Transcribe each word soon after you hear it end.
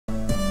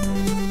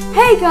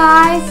Hey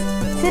guys,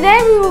 today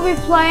we will be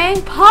playing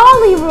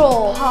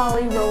PolyRoll.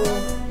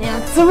 Yeah,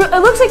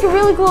 it looks like a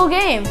really cool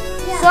game.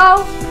 Yeah.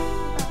 So,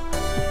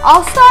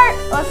 I'll start.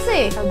 Let's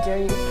see. How dare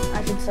you?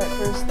 I should start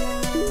first.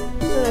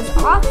 So there's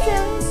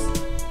options,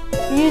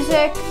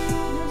 music,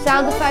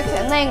 sound effects,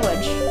 and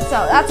language.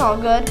 So that's all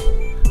good.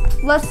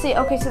 Let's see.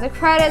 Okay, so the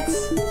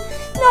credits.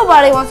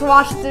 Nobody wants to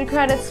watch the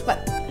credits,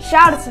 but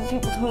shout out to the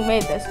people who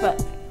made this.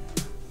 But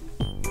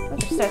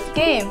let's just start the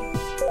game.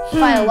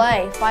 File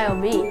A, File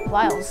B,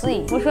 File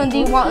C. Which one do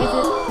you want me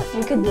to?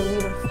 You could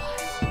delete a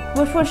file.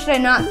 Which one should I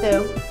not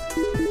do?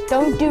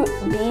 Don't do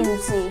B and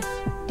C.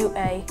 Do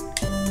A.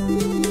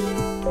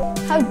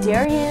 How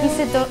dare you? He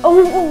said don't.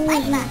 Oh.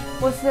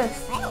 What's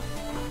this?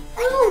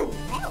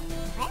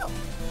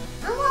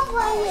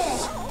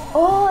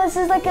 Oh, this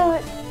is like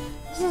a.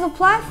 This is a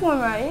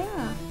platformer,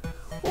 yeah.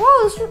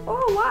 Whoa,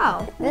 oh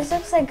wow. This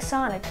looks like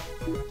Sonic.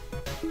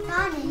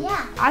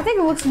 Yeah. I think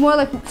it looks more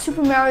like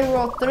Super Mario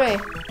World 3.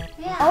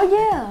 Yeah. Oh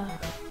yeah.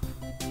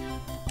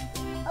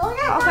 Oh,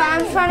 that's Okay,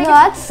 I'm trying to No,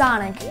 that's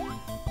Sonic.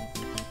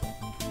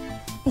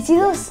 You see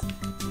those?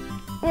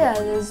 Yeah,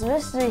 those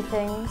mystery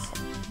things.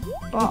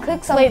 You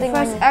click something. Wait,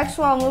 press X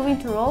while moving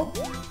to roll.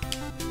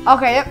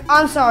 Okay, yep,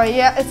 I'm sorry.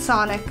 Yeah, it's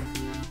Sonic.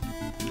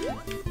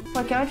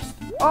 Wait, can I just?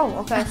 Oh,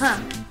 okay.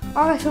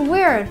 Okay, so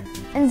weird.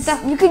 And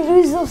you could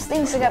use those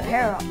things to get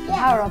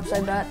power-ups,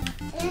 I bet.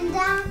 And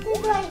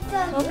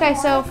Okay,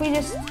 so if we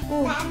just.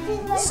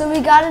 So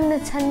we got a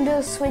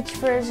Nintendo Switch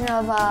version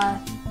of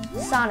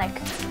Sonic.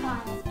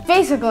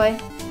 Basically.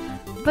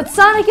 But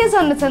Sonic is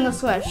on Nintendo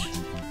Switch.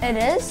 It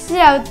is?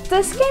 Yeah,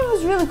 this game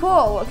was really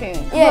cool looking.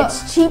 Yeah, Look.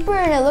 it's cheaper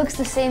and it looks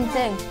the same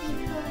thing.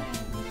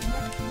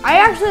 I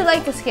actually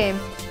like this game.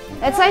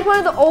 It's like one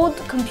of the old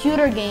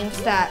computer games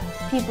that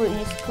people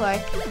used to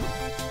play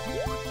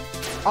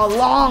a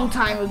long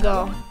time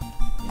ago.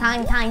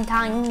 Time,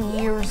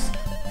 years.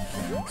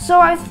 So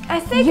I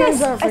think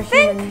Years are for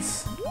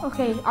humans.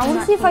 Okay, I want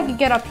to see if I could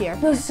get up here.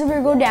 No, so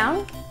we go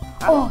down?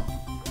 Oh.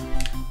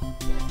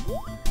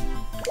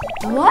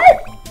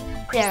 What?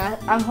 Yeah,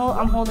 I'm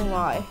holding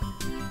Y.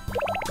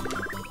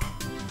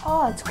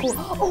 Oh, it's cool.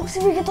 Oh, see,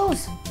 we get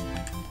those.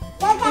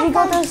 We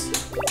got those.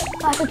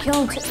 I have to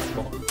kill him too.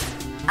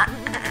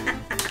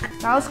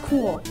 That was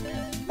cool.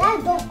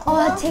 Oh,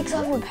 that takes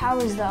off your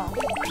powers though.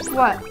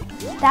 What?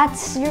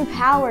 That's your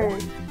power.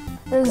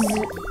 Those,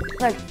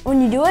 like,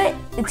 when you do it,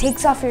 it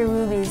takes off your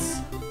rubies.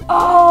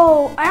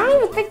 Oh, I don't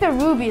even think they're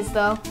rubies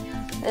though.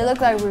 They look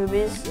like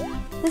rubies.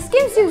 This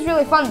game seems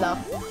really fun though.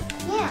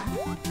 Yeah.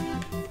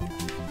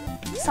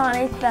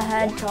 Sonic the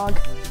Hedgehog.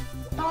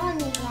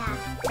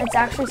 It's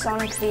actually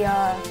Sonic the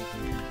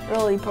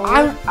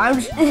roly-poly.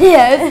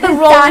 Yeah, it's the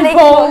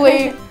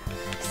roly-poly.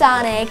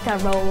 Sonic the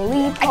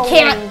roly-poly. I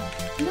can't.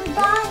 You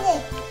got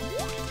it.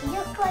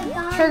 You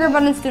click Trigger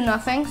buttons do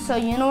nothing, so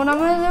you know what I'm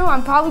gonna do?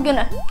 I'm probably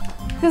gonna,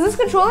 because this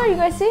controller, you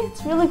guys see,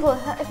 it's really cool.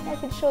 If I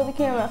could show the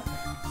camera,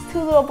 it's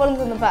 2 little buttons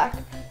on the back.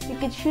 You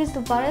could choose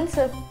the button,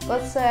 so if,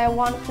 let's say I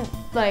wanted to,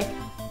 like,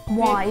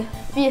 Y.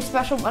 Be a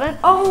special button.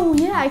 Oh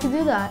yeah, I could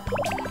do that.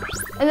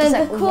 And then It's the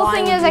like cool Y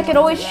thing would is be I could one,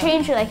 always yeah.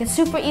 change it. Like it's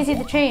super easy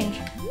to change.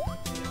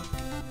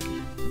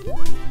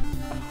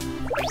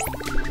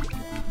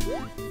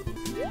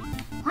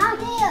 How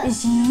dare?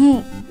 It's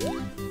yeet.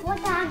 What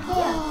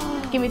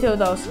the Give me 2 of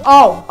those.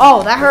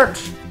 Oh, that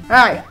hurts.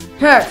 Alright,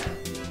 hurt.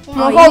 I'm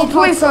gonna you call need the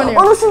police on you.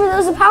 Oh, listen,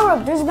 there's a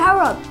power-up. There's a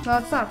power-up. No,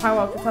 it's not a power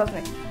up, it tells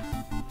me.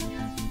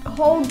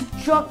 Hold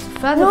jump to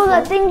feather. No,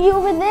 that flip. thingy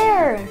over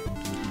there.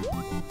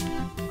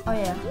 Oh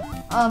yeah.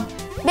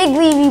 Big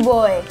Levy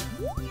boy.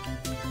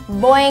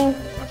 Boing.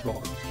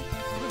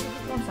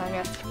 1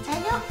 second. They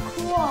look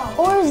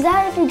cool. Or is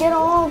that if you get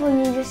all of them,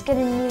 you just get a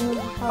new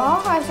power?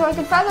 Okay, so I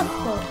can feather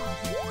flip.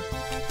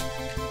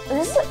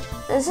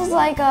 This is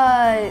like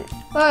a.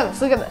 Look at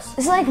this. Look at this.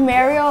 It's like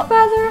Mario.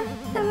 Feather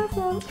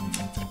flip.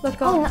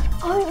 Look Oh, up.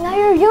 now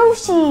you're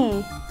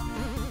Yoshi.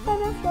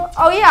 Feather flip.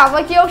 Oh yeah, I'm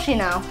like Yoshi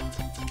now.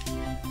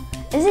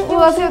 Is it Ooh,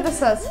 let's see Yoshi? what this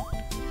says.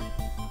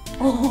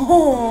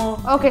 Oh.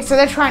 Okay, so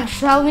they're trying to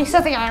tell me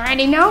something I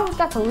already know?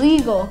 That's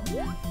illegal.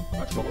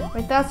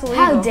 Wait, that's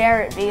illegal. How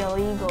dare it be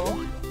illegal?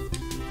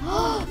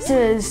 So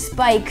there's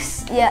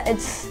spikes. Yeah,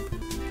 it's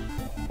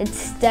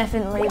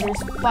definitely there's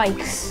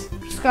spikes.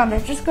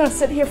 Just gonna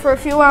sit here for a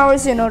few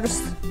hours, you know,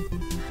 just.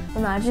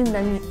 Imagine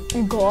then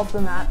you go off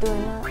the map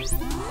doing that.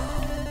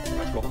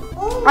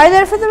 I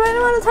did it for the right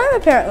amount of time,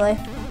 apparently.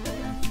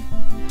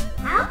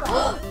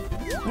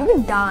 You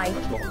can die.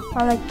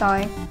 I like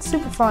dying. It's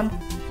super fun.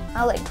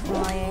 I like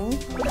crying.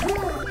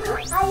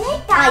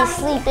 I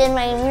sleep in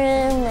my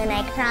room and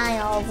I cry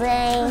all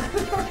day.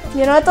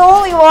 You're not the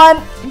only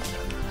one.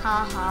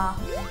 Haha.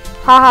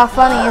 Haha,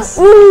 funnies.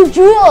 Ooh,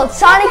 Jewel!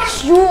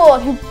 Sonic's Jewel!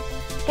 If you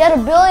get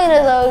 1 billion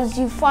of those,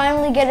 you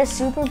finally get a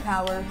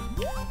superpower.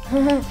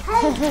 The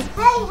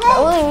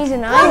only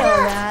reason I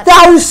know that.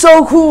 That was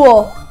so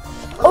cool.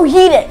 Oh,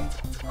 yeet it!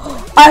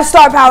 I have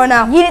star power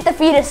now. Yeet it, the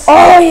fetus.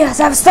 Oh yes,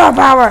 I have star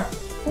power.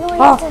 No,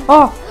 you have to-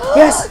 Oh,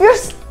 yes.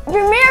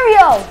 You're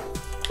Mario!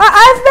 I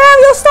have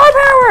Mario star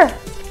power.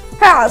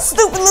 Ha,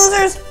 stupid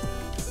losers.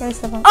 Gonna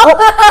step on.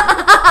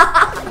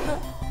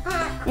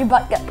 Your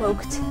butt got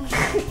poked.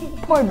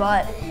 Poor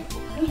butt.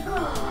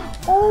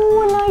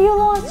 Oh, now you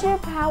lost your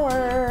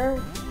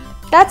power.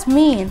 That's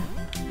mean.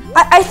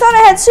 I thought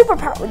I had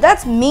superpower.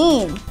 That's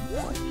mean.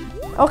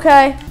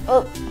 Okay.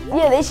 Well,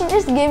 yeah, they should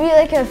just give you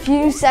like a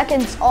few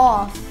seconds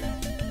off.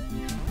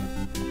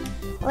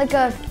 Like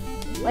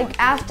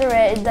after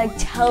it like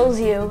tells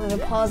you and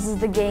it pauses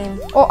the game.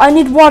 Oh, I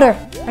need water.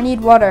 I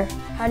need water.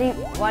 Why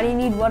do you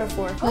need water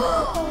for?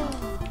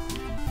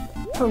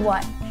 For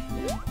what?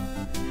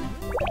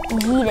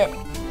 Eat it.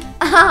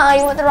 Ah,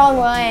 you went the wrong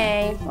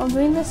way. I'm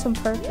doing this on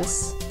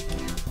purpose.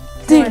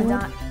 No, I'm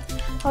not.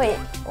 Oh, wait,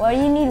 what do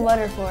you need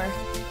water for?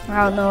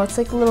 I don't know. It's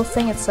like a little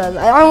thing it says.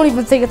 I don't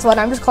even think it's water.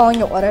 I'm just calling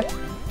it water.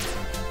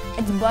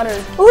 It's butter.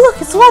 Oh,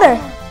 look, it's water.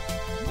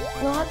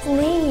 No, that's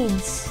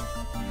needs.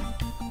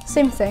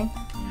 Same thing.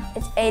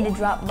 It's A to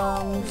drop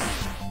bombs.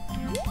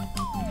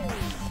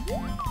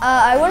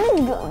 I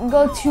wouldn't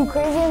go too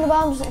crazy in the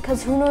bombs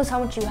because who knows how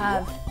much you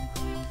have.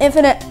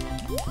 Infinite.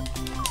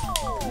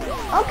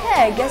 Okay,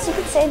 I guess you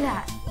could say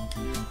that.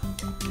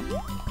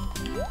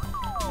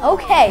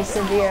 Okay,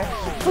 Severe.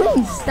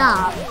 Please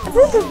stop.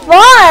 This is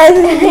fun.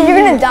 You're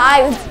gonna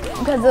die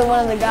because of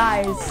one of the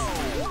guys.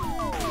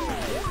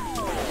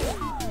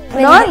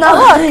 No, I'm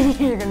not.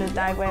 You're gonna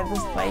die by the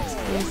spikes.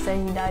 Please say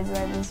he dies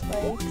by the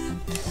spikes.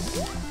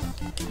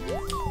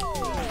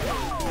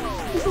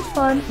 This is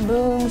fun.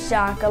 Boom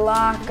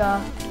shakalaka.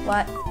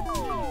 What?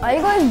 Are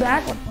you going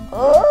back?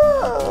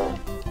 Oh.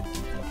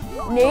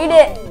 Need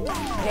it.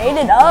 Need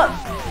it up.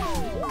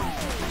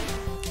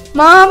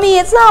 Mommy,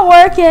 it's not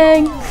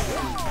working.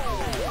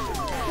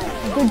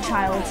 Good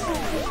child.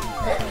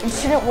 It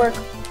shouldn't work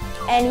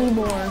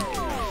anymore.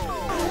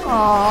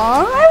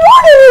 Aww, I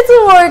wanted it to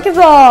work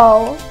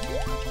though.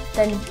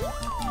 Then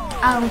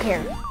I don't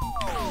care.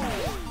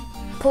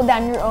 Pull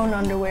down your own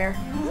underwear.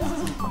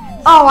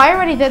 Oh, I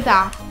already did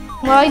that.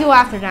 What do I do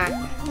after that?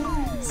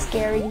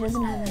 Scary. He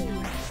doesn't have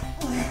underwear.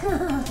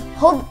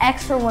 Hold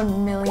X for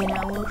 1 million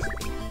hours.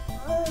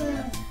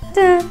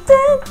 Dun,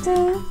 dun,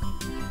 dun.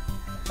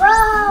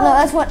 No,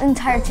 that's one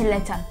entire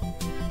letter.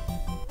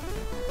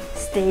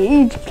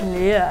 Stage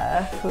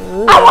clear. I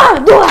want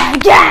to do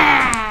it.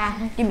 Yeah.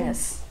 Give me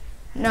this.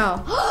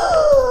 No.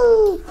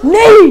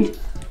 Need.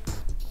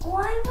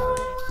 Why do I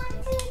want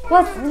to?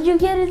 Well, you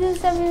get to do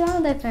this every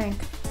round, I think.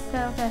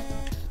 Okay.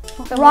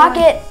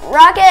 Rocket.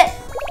 Rocket.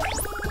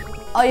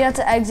 Oh, you have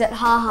to exit.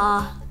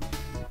 Haha.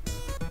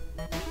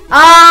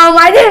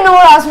 I didn't know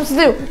what I was supposed to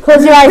do.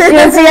 Close your eyes. You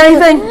didn't see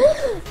anything.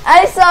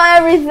 I saw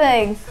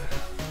everything.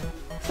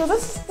 So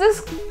this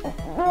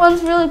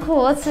one's really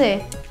cool. Let's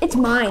see. It's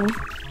mine.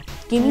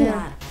 Give me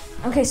that.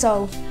 Okay,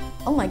 so,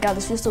 oh my god,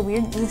 this feels so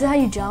weird. This is how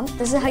you jump.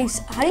 This is how do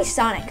you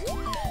Sonic?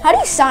 How do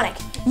you Sonic?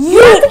 You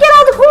have to get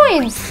all the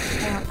coins.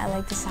 I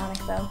like the Sonic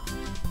though.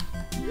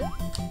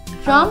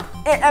 Jump?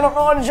 I don't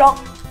know how to jump.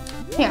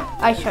 Here,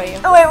 I show you.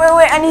 Oh, wait,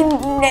 I need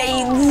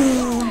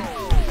nades.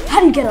 How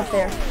do you get up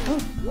there?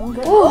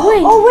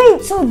 Oh,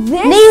 wait, so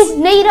this?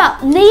 Nade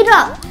up.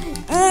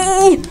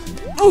 I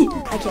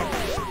can't.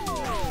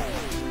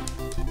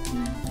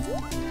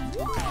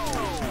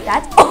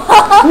 That's.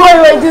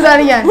 Wait, do that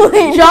again.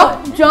 Wait,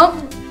 jump.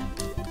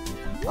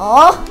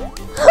 Oh,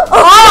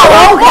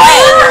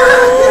 okay.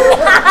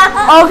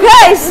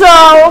 Okay,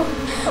 so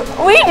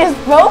we just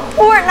broke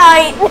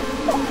Fortnite.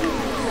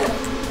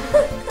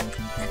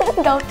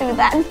 Don't do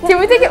that. can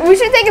we take it? We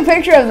should take a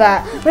picture of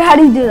that. Wait, how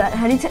do you do that?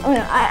 How do you? Oh,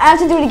 no, I have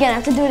to do it again.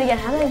 How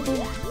do I do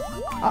that?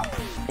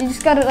 You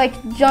just gotta like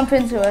jump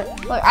into it.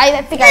 Look,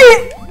 I think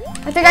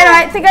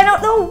I know.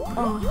 No.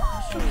 Oh,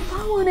 I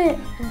want it.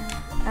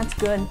 that's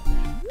good.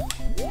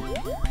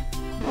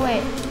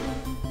 Wait.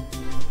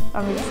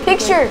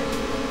 Picture.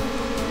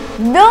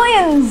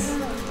 Millions.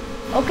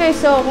 Okay,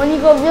 so when you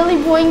go really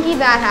boinky,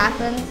 that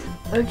happens.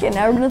 Okay,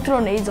 now we're gonna throw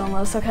nades on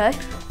this, okay?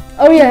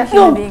 Oh yeah.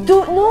 No, Do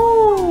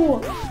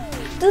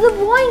the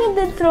boing and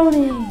then throw it.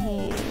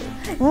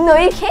 No,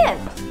 you can't.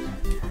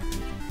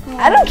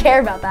 I don't care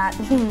about that.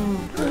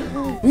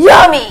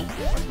 Yummy.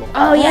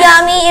 Oh yeah.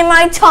 Yummy in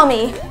my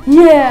tummy.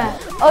 Yeah.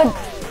 Oh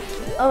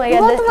my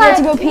god, you have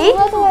to go pee? You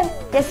have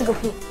to go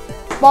pee.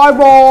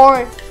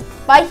 Bye.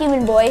 Bye,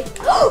 human boy.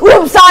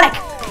 Room Sonic.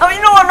 Oh,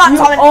 no, I'm not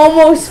Sonic.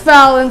 Almost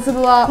fell into the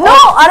lava. No,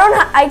 I don't.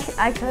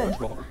 I could.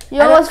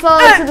 You almost fell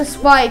into the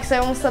spikes. I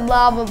almost said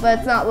lava, but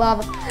it's not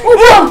lava.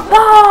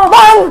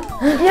 Bomb.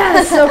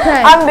 Yes.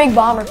 Okay. I'm a big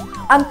bomber.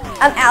 I'm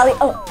Allie.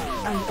 Oh,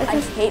 I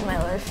hate my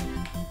life.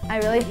 I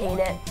really hate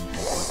it.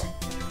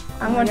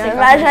 I'm gonna take off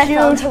Imagine my I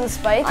fell shoes. into the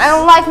spikes. I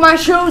don't like my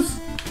shoes.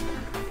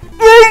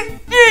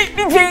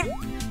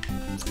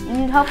 You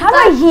need help? How do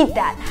I heat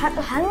that? How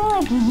do I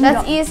like heat That's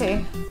up?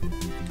 easy.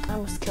 I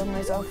almost killed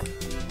myself.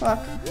 Look.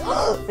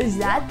 Is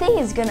that thing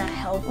is gonna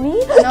help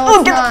me? No, it's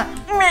not.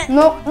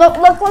 No. Look.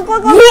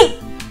 Yeet!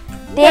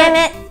 Damn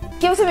it!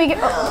 Give it to me.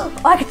 Oh,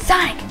 I could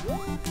Sonic.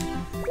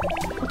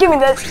 Give me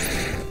this.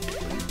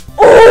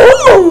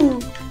 Oh!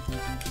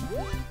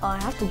 Oh, I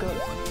have to go.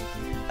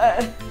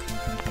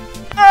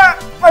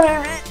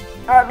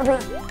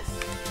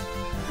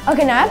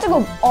 Okay, now I have to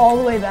go all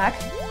the way back.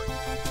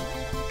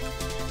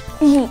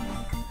 Yeet.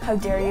 How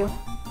dare you?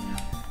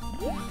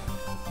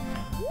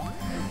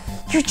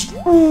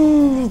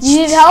 You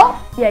need help?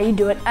 Yeah, you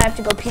do it. I have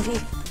to go pee-pee.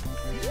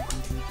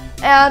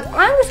 And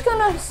I'm just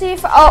gonna see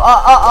if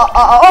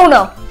oh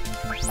no.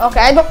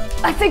 Okay,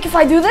 I think if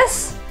I do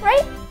this,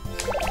 right?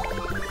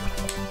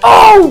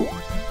 Oh!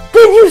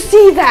 Did you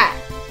see that?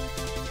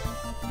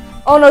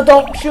 Oh no,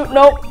 don't shoot,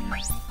 no.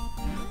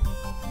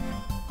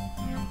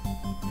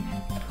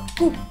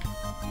 Ooh.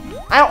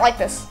 I don't like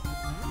this.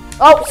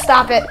 Oh,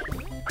 stop it.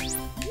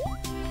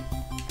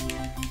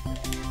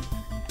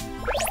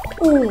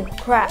 Ooh,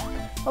 crap.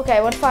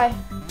 Okay, what if I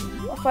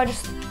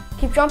just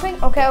keep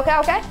jumping? Okay, okay,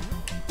 okay.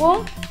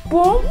 Boom,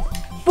 boom,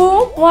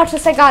 boom. Watch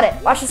this, I got it.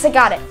 Watch this, I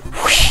got it.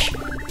 Whoosh.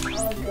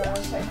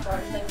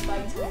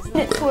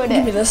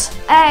 Give me this.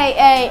 A,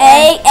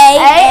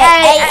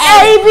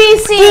 B,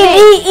 C,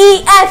 D,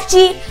 E, F,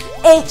 G,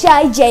 H,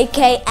 I, J,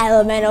 K,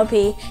 L, M, N, O,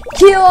 P,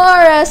 Q,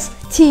 R, S,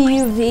 T,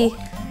 U, V.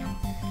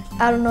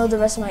 I don't know the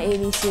rest of my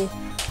ABC.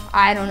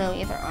 I don't know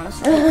either,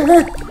 honestly.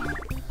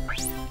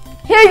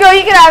 Here you go,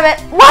 you can have it.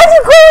 Why did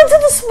you go into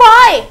the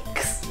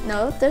spikes?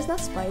 No, there's not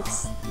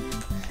spikes.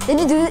 Did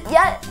you do it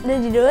yet?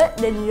 Did you do it?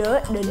 Did you do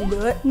it? Did you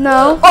do it?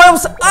 No. Oh,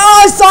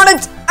 I saw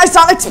it! I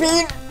saw it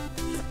speed!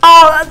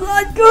 Oh, that's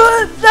not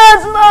good!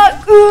 That's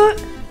not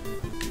good!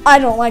 I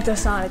don't like the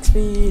Sonic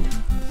speed.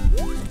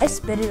 I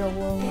spit it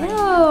all over.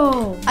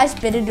 Ew. I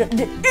spit it.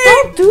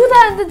 Don't do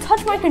that and then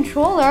touch my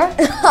controller.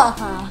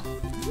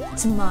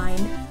 It's mine.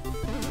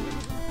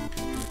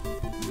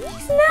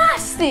 He's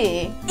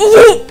nasty.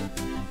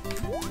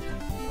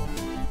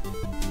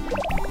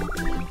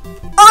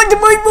 On to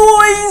my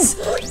boys!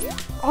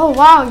 Oh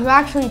wow, you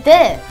actually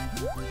did.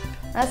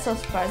 That's so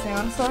surprising,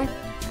 honestly.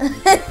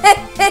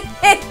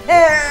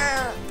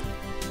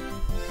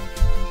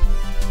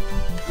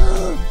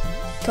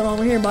 Come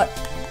over here, bud.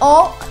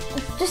 Oh,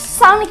 Just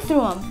Sonic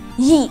through him.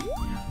 yeet.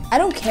 I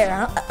don't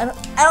care. I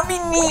don't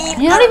mean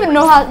mean. You don't even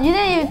know how. You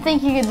didn't even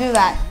think you could do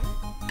that.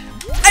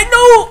 I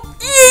know.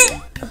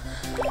 Yeet.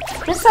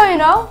 Just so you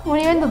know,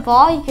 when you're in the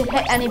ball, you can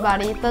hit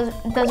anybody. It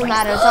doesn't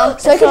matter.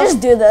 So I can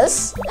just do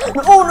this.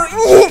 Oh no.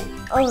 Yeet.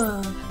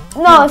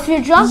 No, if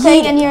you're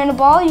jumping and you're in the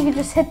ball, you can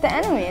just hit the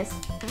enemies.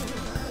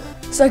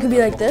 So I could be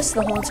like this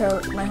my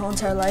whole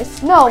entire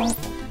life. No.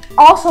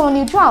 Also, when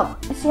you jump,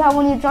 you see how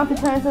when you jump, you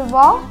turn into the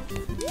ball.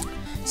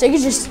 So you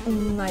could just.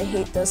 I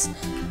hate this.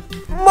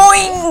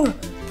 Boing.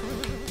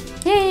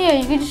 Yeah.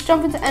 You can just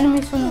jump into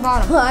enemies from the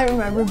bottom. I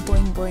remember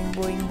boing, boing,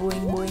 boing,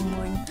 boing, boing,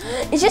 boing.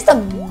 It's just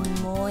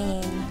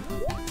annoying.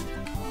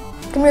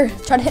 Come here,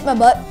 try to hit my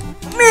butt.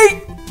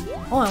 Me!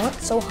 Oh, I went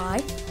so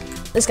high.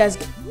 This guy's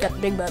got a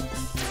big butt.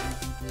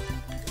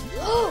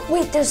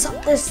 Wait, there's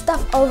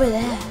stuff over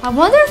there. I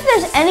wonder if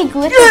there's any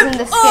glitches in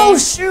this game. Oh,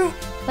 shoot!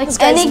 Like This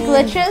guy's any mean.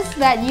 glitches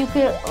that you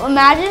could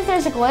imagine if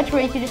there's a glitch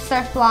where you could just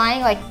start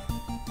flying, like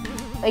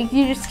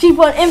you just keep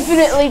on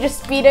infinitely just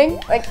speeding,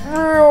 like.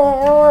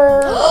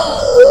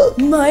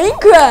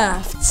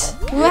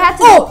 Minecraft. We might have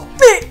to.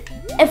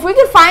 If we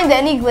could find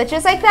any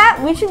glitches like that,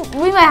 we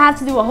might have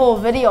to do a whole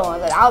video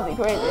on it. That would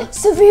be crazy.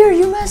 Severe,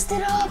 you messed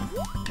it up.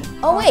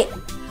 Oh wait,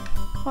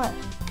 What?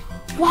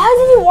 Why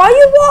are you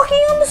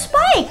walking on the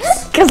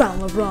spikes? because I'm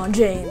LeBron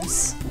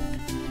James.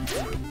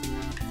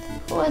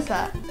 Who is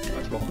that? I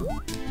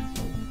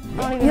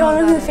don't even You don't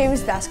know who who the that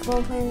famous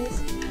basketball player is?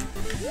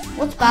 is.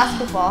 What's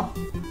basketball?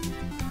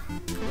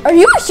 Are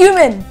you a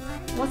human?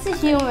 What's a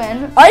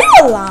human? Are you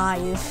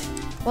alive?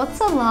 What's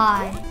a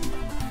lie?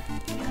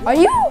 Are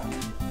you?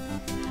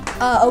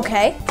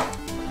 Okay.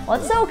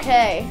 What's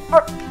okay?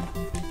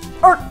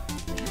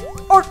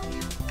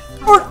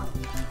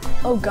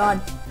 Oh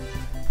God.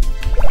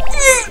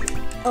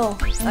 Oh,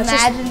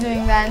 Imagine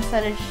doing that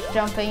instead of just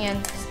jumping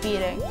and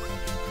speeding.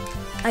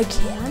 I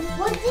can.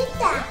 What did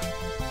that?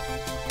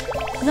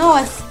 No,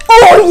 it's.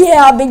 Oh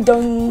yeah, big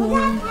dong.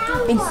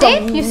 Big See?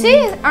 dong. You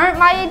see? Aren't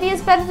my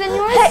ideas better than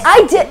yours? Hey,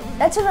 I did.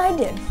 That's what I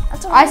did.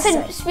 That's what I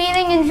said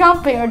speeding and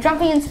jumping, or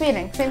jumping and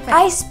speeding. Same thing.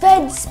 I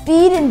sped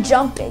speed and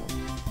jumping.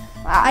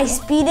 I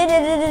speeded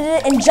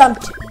it and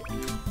jumped.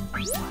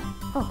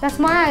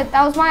 That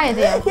was my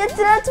idea. Yeah,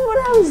 that's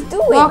what I was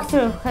doing. Walk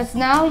through, because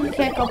now you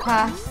can't go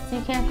past.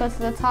 You can't go to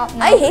the top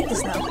now. I hate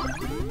this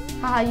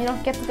now. You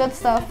don't get the good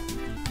stuff.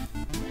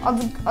 On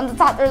the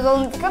top, there's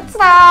only the good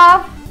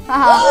stuff.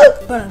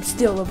 But I'm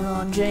still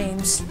LeBron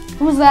James.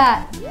 Who's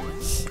that?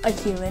 A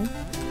human.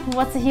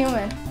 What's a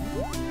human?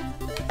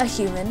 A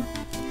human.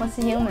 What's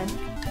a human?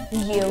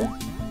 You.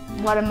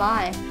 What am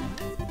I?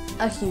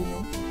 A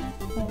human.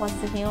 What's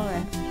a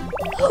human?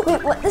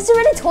 Wait, what? This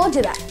already told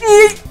you that.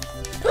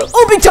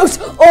 Oh, big toast!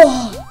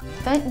 Oh!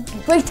 Don't.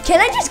 Wait, can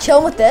I just kill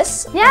him with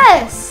this?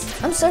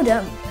 Yes. I'm so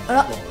dumb.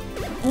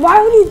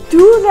 Why would you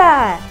do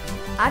that?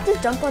 I have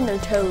to jump on their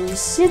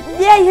toes.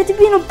 Yeah, you have to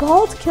be in a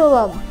ball to kill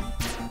them.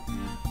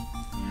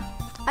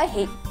 I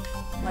hate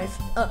life.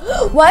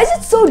 Why is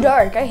it so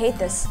dark? I hate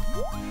this.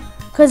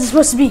 Because it's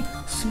supposed to be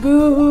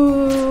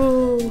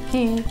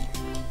spooky.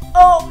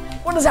 Oh,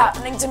 what is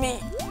happening to me?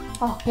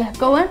 Oh, yeah,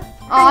 go in.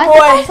 I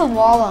think there's a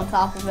wall on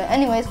top of it.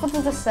 Anyways, what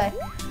does this say?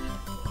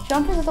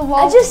 Jump into the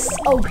wall.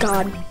 Oh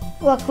God.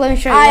 Look, let me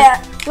show you.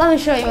 Let me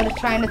show you what it's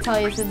trying to tell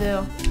you to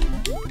do.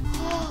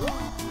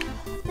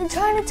 They're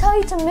trying to tell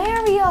you to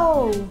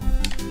Mario.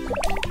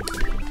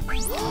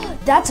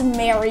 That's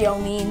Mario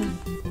mean.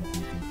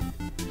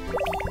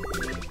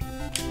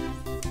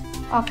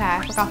 Okay,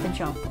 I forgot to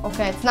jump.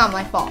 Okay, it's not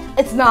my fault.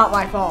 It's not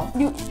my fault.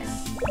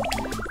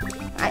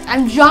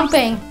 I'm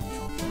jumping.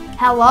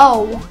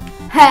 Hello.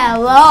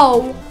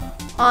 Hello.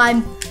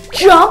 I'm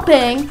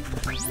jumping.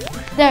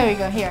 There we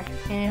go. Here.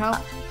 You need help?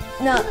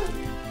 No,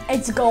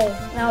 it's goal.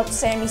 Now it's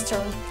Sammy's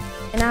turn.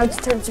 And now it's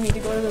turn to me to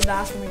go to the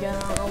bathroom again. I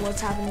don't know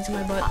what's happening to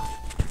my butt.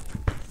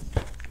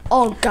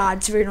 Oh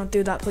God, Severe, don't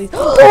do that, please.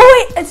 Oh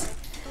wait, it's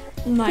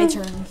my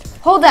turn.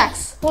 Hold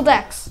X. Hold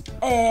X.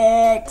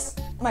 X.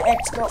 My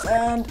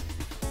ex-girlfriend.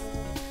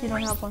 You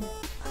don't have one.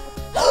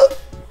 Ha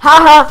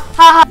ha ha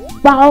ha.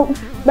 Bounce.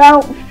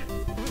 Bounce.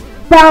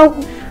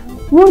 Bounce.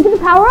 You want to get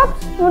the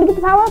power-ups? You want to get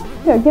the power-ups?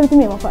 Here, give it to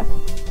me real quick.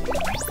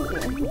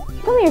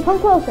 Come here, come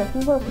closer.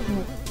 Come closer to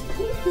me.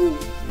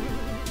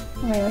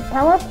 Okay,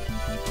 power-ups.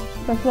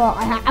 First of all,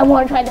 I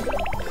want to try this.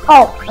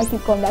 Oh, I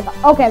keep going back up.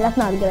 Okay, that's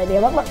not a good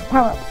idea. But look,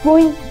 power-up.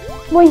 Boing.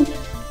 Boing.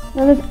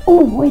 Then there's,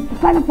 oh, wait, the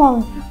feather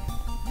falling.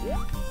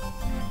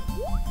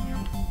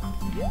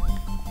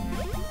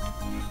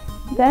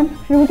 Then,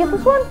 should we get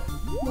this one?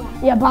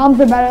 Yeah, bombs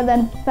are better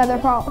than feather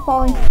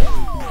falling.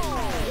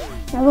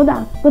 Now go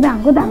down, go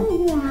down, go down.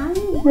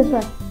 This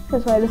way,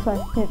 this way, this way.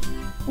 Here.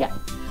 Yeah.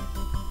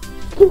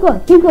 Keep going,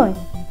 keep going.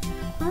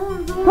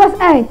 Press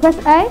A, press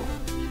A.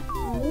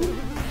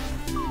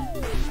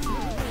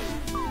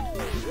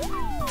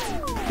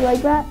 You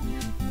like that?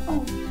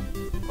 Oh.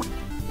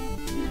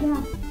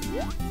 Yeah.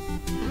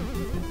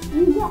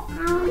 You get out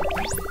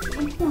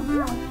of the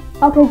house.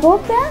 Okay, go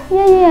up there.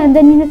 Yeah, and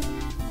then you just,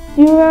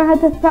 do you remember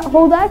how to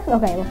hold X?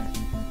 Okay, look.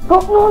 Go,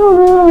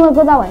 no,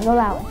 go that way, go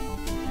that way.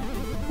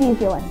 The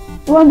easier way.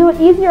 You want to do it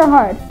easy or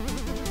hard?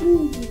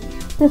 Easy.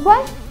 This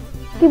way?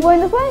 Keep going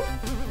this way?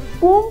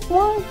 Boom,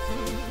 boom.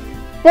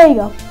 There you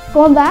go.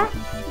 Going back.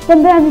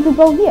 Then you can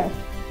go here.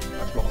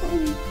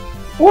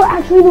 Or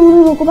actually,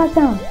 no, go back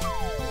down.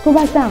 Go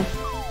back down.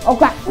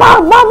 Okay.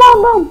 Boom, boom,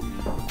 boom, boom.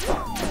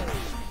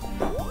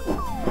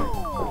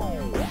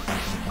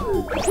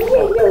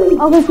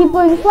 Okay, keep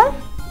going this way.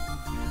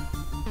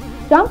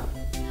 Jump.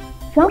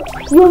 Jump.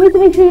 You want me to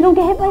make sure you don't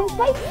get hit by the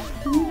spike?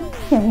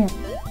 Here.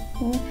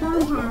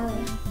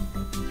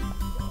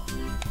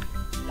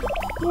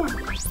 Yeah,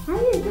 how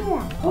do you do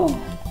that?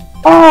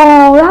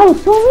 Oh, that was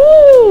so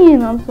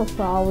mean. I'm so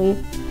sorry.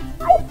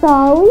 I'm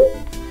sorry.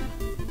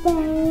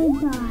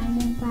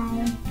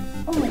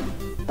 Oh,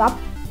 Stop.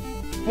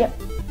 Yep.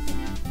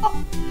 I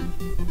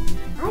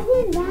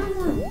did that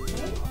one.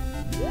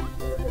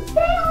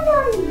 Stay on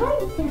the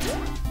right there.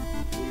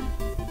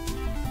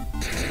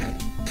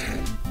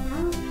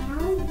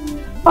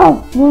 Oh,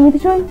 you want me to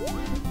show you?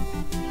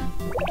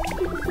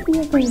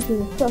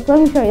 So let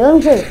me show you.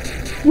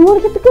 You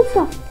want to get the good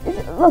stuff.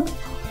 Look.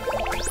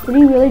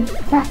 Really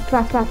fast.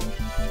 Why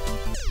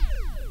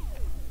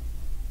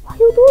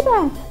do you do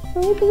that? I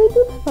need to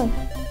redo this first.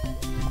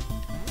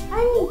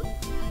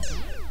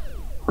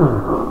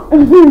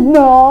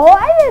 No,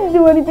 I didn't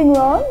do anything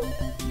wrong.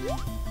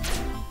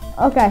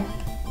 Okay.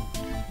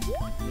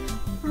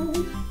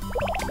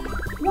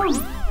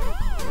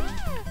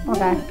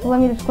 Okay, let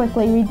me just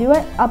quickly redo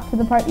it up to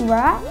the part you were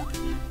at.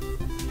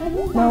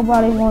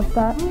 Nobody wants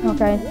that.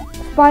 Okay.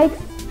 Spikes.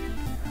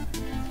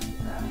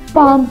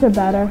 Bombs are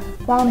better.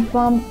 Bomb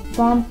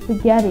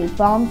spaghetti.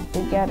 Bomb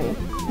spaghetti.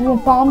 You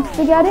want bomb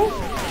spaghetti?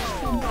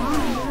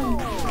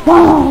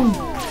 Bomb!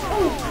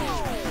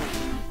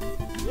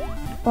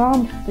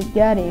 Bomb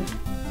spaghetti.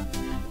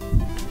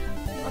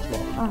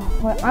 Oh,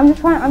 wait, I'm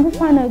just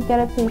trying to get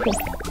it so you can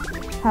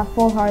have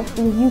full hearts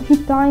because you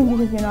keep dying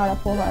because you're not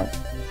at full hearts.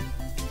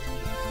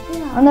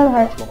 Another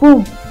heart.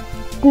 Boom.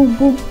 Boom.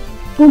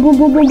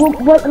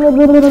 What?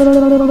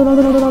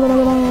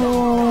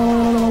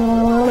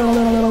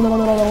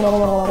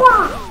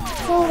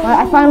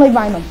 I finally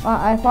bind him.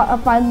 I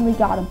finally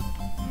got him.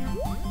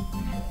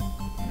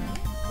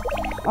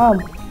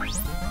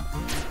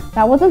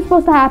 That wasn't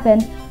supposed to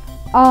happen.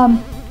 Oh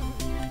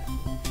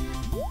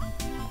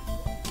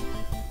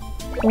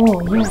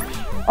yeah.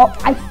 Oh,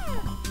 I'm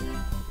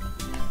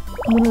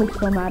literally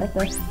so mad at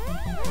this.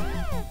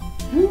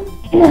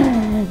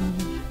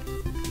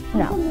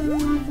 No.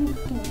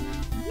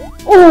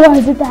 Oh,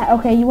 I did that.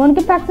 Okay, you want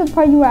to get back to the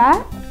part you were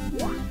at?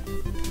 Yeah.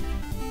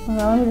 Okay,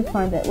 let me just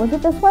find it. Was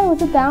it this way?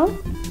 Was it down?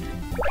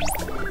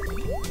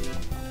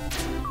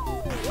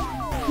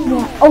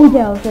 Yeah. Oh,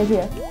 yeah, it's right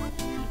here.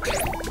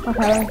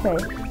 Okay, let me see.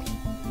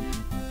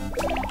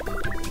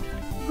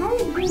 How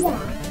do you do that?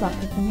 Stop.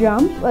 It's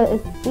jump.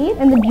 It's speed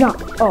and the jump.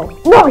 Oh,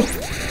 no!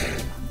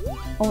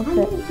 Oh, How do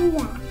shit. you do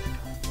that?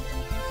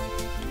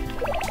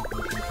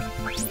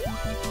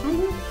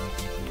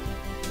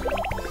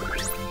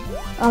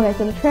 Okay,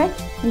 so the trick,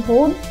 you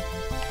hold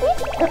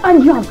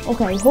and jump.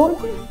 Okay, you hold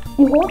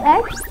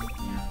X.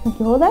 If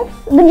you hold X,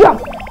 and then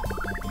jump.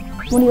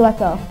 When do you let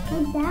go?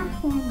 Put that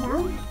hand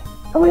down.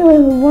 Oh, wait, you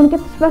want to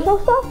get the special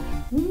stuff?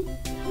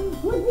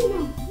 What's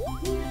that?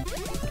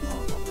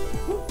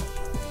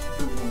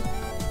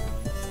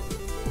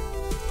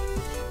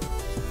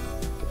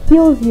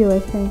 Heals you, I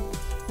think.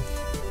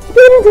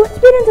 Speed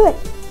into it!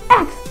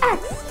 X!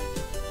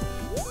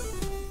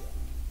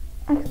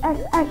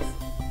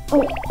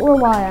 Oh, or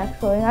Y,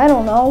 actually. I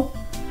don't know.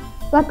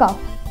 Let go.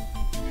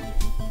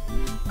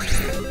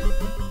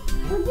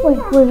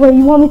 Wait,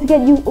 you want me to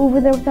get you over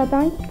there without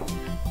dying?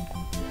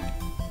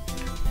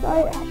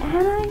 Sorry,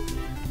 can I?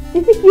 Do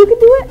you think you could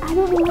do it? I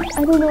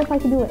don't know if I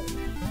can do it.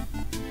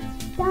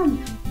 Done.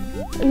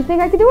 You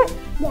think I could do it?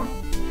 Yeah.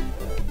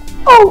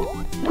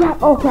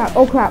 Oh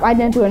crap, I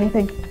didn't do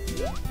anything.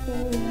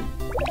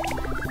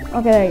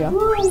 Okay, there you go.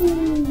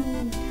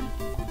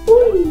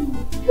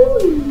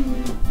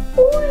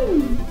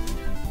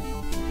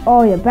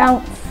 Oh yeah,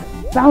 bounce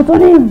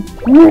on him.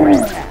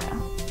 Yeah.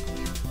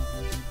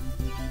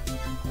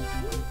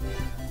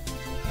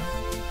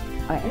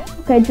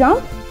 Okay,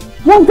 jump.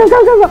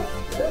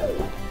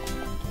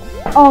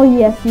 Oh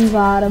yes, you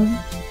got him.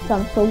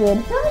 Sounds so good.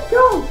 Let's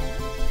go.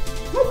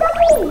 Hey,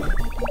 Dummy.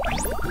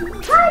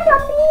 Hi,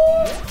 Dummy.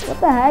 What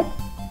the heck?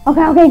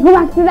 Okay, go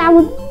back to that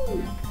one.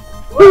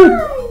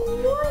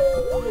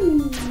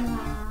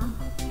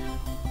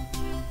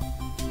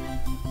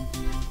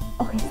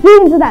 Okay,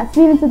 speed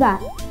into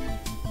that.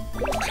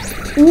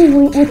 Ooh,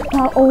 wait, which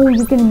part? Oh,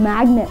 you're getting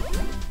magnets.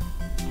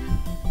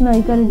 No,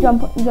 you gotta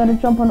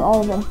jump on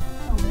all of them.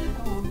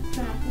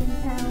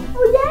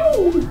 Oh,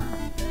 dang.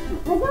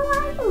 I don't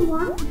want to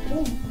walk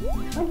in.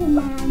 What's a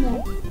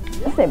magnet?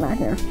 Stay back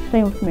here.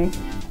 Stay with me.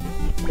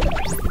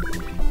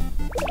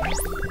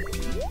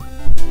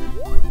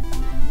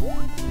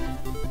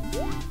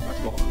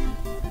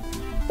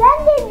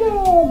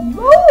 Sensitive!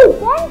 Oh,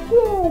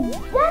 sensitive!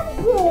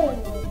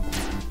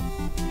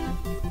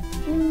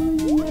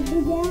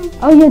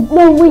 Oh yeah,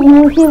 no wait, you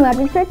want to see a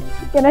magic trick?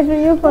 Can I show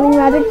you a funny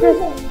magic trick?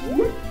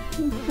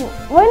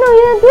 Wait, no,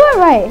 you didn't do it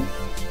right.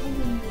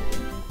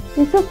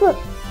 You're so good.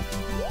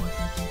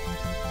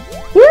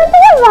 You didn't do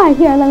it right.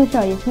 Here, let me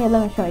show you. You're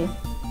not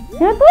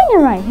doing it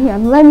right. Here,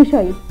 let me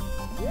show you.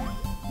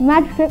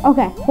 Magic trick.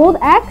 Okay, hold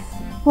X,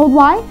 hold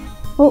Y,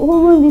 hold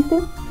one of these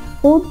two.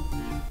 Hold.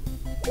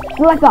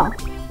 Let go.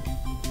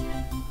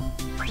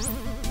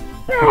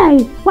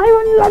 Hey, why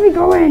won't you let me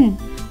go in?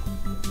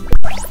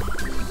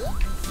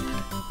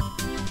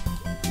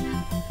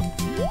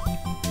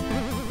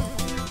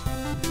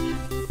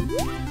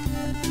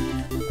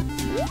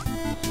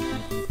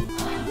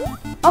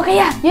 Okay,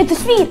 yeah, you have to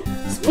speed.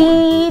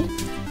 Speed.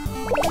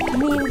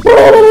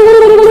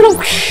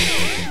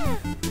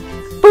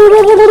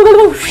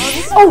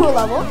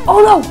 Oh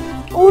no,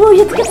 you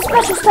have to get the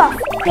special stuff.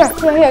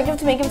 Here, give it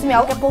to me.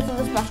 I'll get both of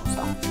the special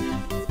stuff.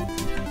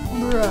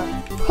 Bruh.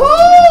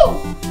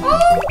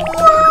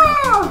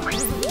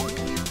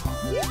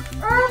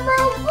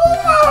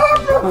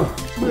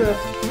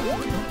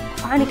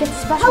 Trying to get the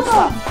special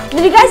stuff.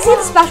 Did you guys see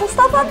the special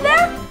stuff up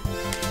there?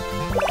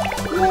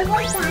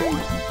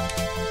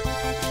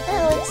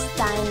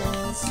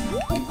 Diamonds.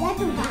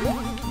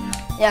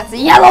 Yeah, it's a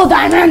yellow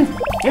diamond.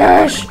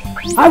 Yes,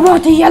 I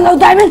want the yellow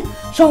diamond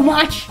so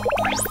much.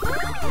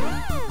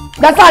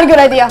 That's not a good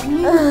idea.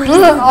 I'm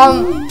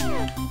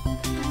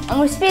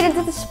gonna speed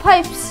into these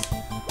pipes.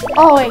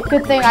 Oh wait,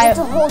 good thing I have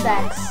to hold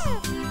X.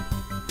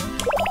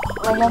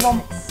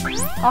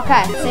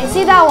 Okay, so you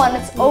see that one?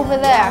 It's over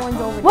there.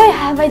 Wait, I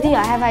have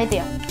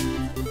idea.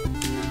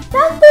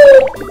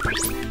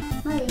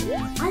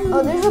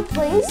 Oh, there's a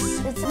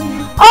place. It's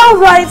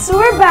Alright, so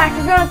we're back.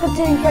 We're gonna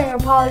continue playing our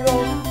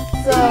PolyRoll.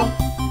 So,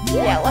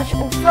 yeah,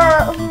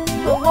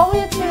 for what we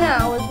have to do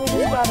now is we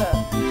just gotta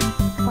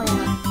play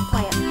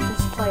it.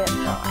 Just play it.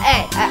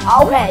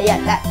 Okay,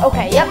 yeah,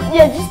 okay, yep,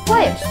 yeah, just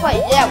play it,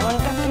 yeah,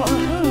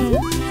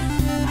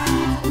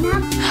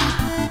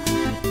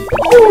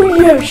 oh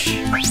yes!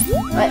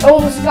 I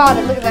almost got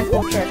it, look at that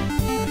cool trick.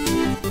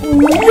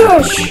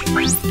 Yes!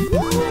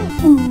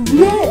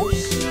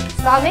 Yes!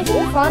 Stop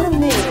making fun of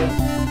me.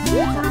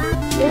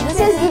 This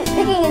is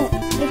picking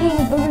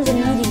his boogers and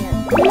eating it.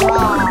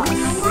 Wow.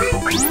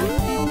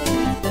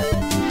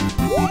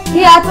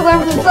 He had to learn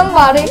from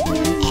somebody.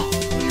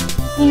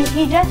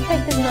 He just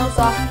picked his nose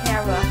off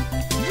camera.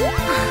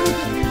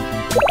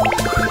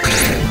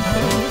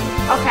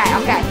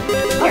 Okay.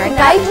 Here, The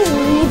guy just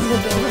reads the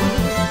game.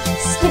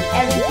 Skip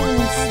everything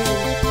you see.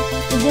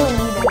 You don't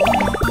need it.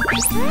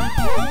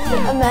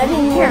 Imagine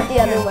you went the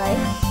other way.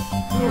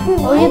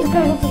 Oh, you have to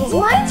go to It's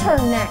my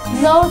turn next.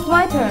 No, it's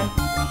my turn.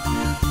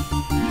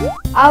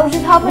 I was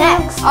just helping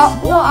Next. him.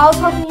 No, I was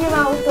helping him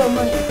out with the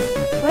money.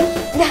 Right?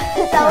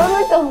 That was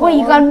like the Wait,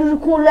 you gotta do the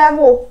cool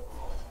level.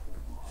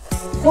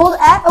 Hold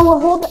X.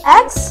 Hold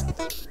X.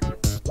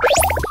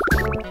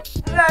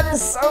 That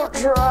is so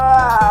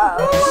trash.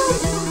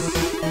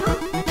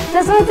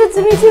 That's what it did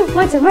to me too.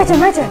 My turn. Look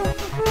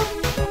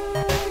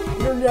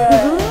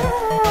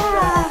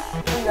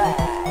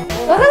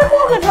at the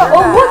cool control. Oh,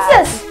 what's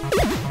this?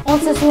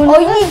 What's this one? Oh,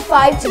 you need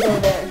 5 to go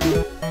there.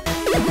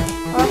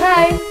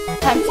 Okay.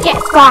 Time to get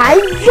 5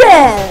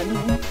 gems.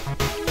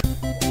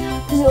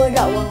 Because you only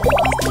got one left.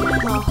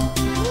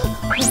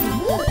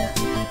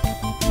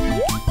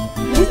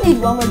 You just need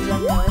one more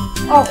gem, boy.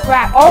 Oh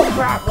crap, oh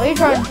crap. What are you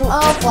trying to do?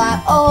 Oh,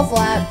 flap, oh,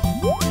 flap.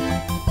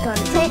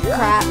 Gonna take a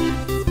crap.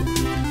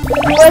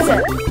 Who is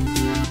it?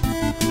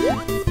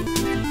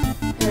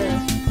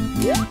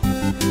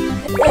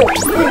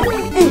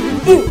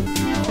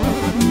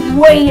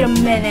 Wait a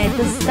minute,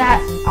 does that...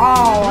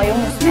 Oh, I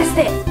almost missed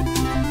it.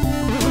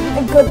 A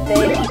good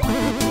thing.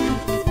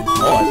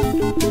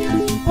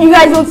 You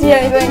guys don't see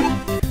anything.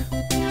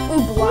 We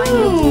blinded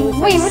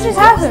you. Wait, what just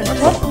happened?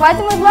 Why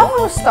did my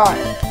level start?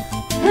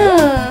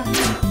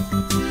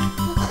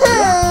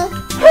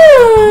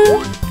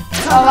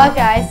 Oh,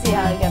 okay, I see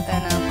how to get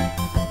there now.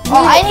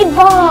 Oh, I need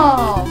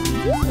bombs.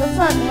 That's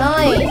not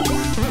nice.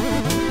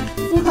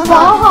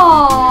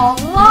 Bomb,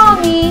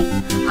 mommy,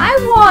 I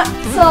want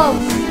some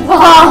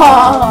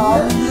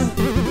bombs.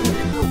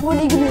 What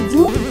are you gonna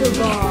do with the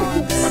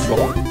bombs?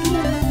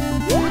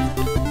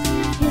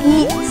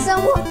 Eat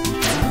someone?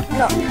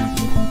 No.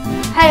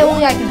 Hey,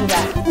 only I can do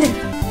that.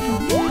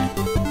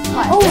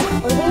 Oh,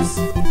 are those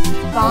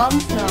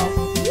Bombs? No.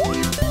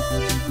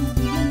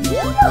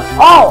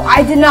 Oh,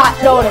 I did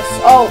not notice.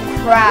 Oh,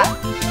 crap.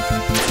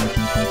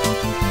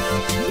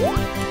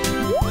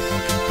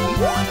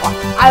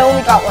 I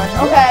only got one.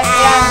 Okay.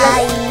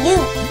 Yeah,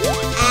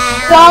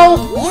 don't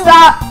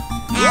stop.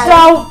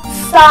 Don't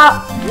stop.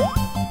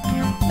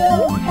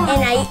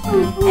 And I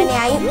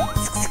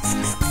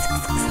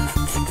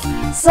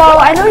So,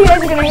 I know you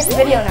guys are going to hit the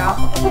video now.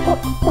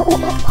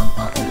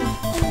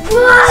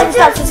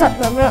 Stop.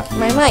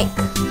 my mic.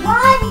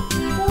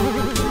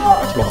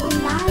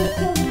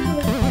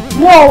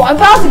 Whoa, I'm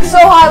bouncing so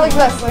high like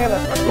this. Look at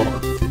this.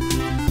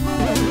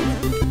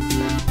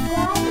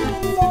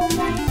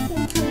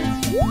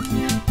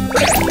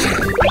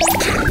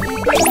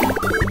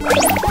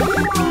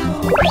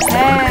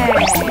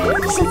 Hey.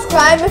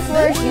 Subscribe if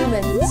we're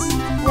humans.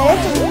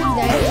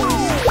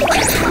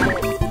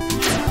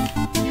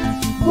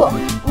 Look,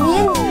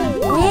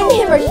 me and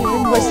him are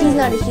humans, but he's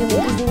not a human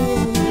because he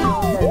doesn't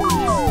know.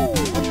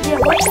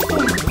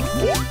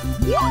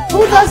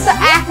 Who does the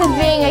act of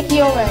being a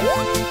human?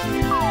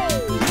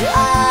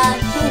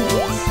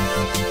 Humans.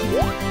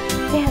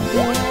 Damn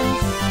humans.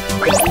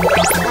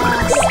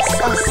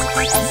 Us.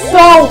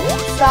 Don't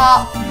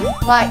stop.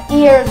 My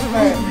ears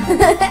hurt.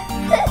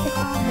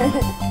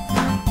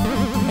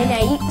 And I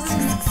eat.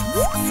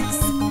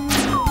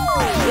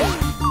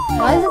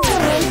 Why is it so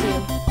lazy?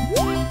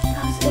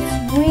 Because it's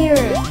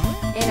weird.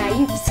 And I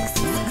eat.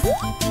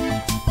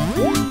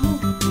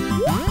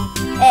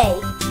 Hey.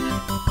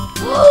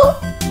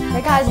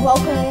 That guy's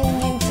welcoming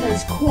you to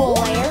his cool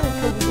lair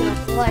because he's gonna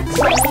flex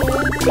on you.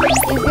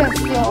 He's gonna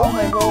steal all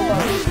my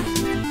Robux.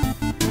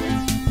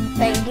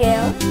 Thank you.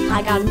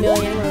 I got 1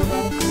 million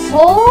Robux.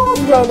 Hold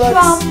Robux.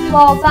 jump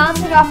while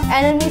bouncing off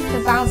enemies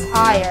to bounce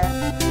higher.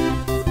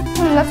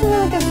 That's a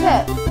really good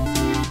tip.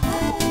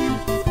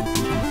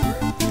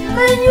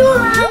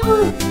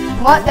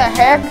 What the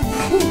heck?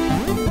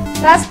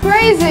 That's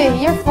crazy.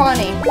 You're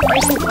funny.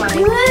 You're too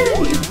funny.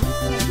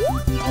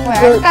 Wait, I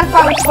just gotta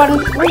find which button.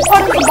 Which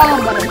button's the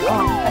bomb button? Oh.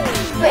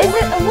 But is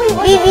it? Wait,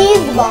 what? BB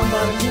is the bomb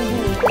button.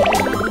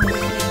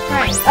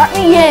 Right, let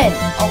me in.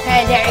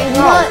 Okay, there you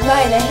go. Not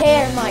by the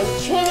hair, my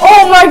chin.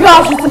 Oh my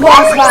gosh, it's the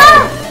boss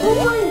battle.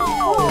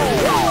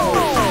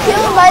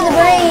 Kill him by the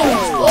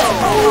brains.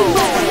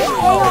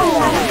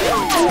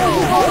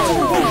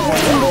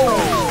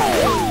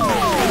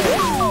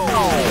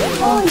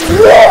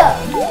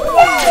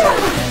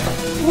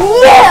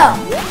 Yeah!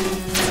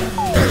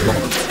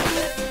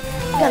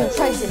 Gonna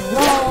try some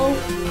wrong.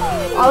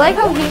 I like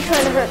how he's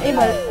trying to hurt me,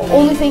 but the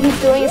only thing he's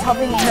doing is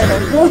helping me hurt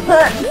him.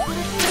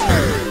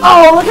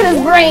 Oh, look at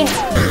his brain.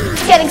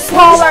 It's getting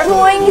smaller.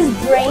 Destroying his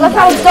brain. Look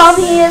how dumb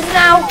he is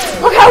now.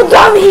 Look how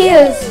dumb he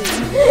is.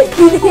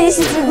 He's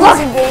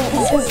producing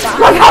babies his size.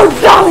 Look how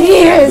dumb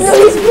he is. No,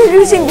 he's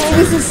producing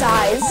babies his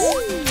size.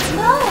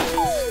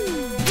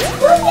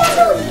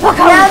 Look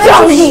how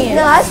dumb he is.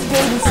 No, that's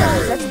baby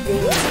size. That's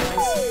baby size.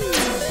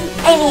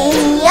 And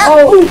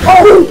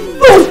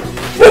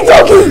Big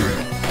donkey.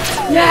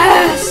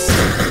 Yes.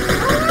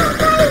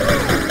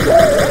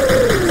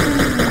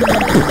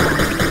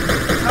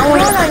 I'm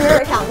going on your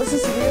account. This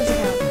is Severe's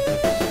account.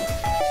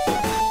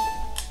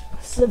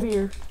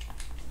 Severe.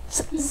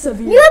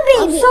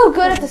 I'm so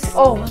good at this.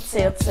 Oh, let's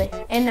see.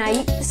 And I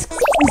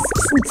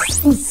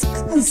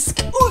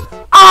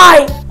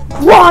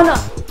wanna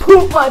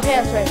poop my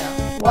pants right now.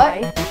 What?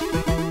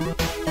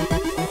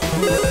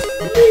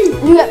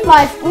 You get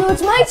 5. No,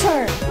 it's my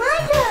turn.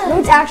 No,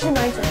 it's actually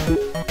my turn.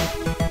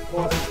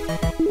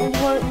 You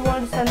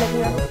want to send it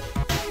here?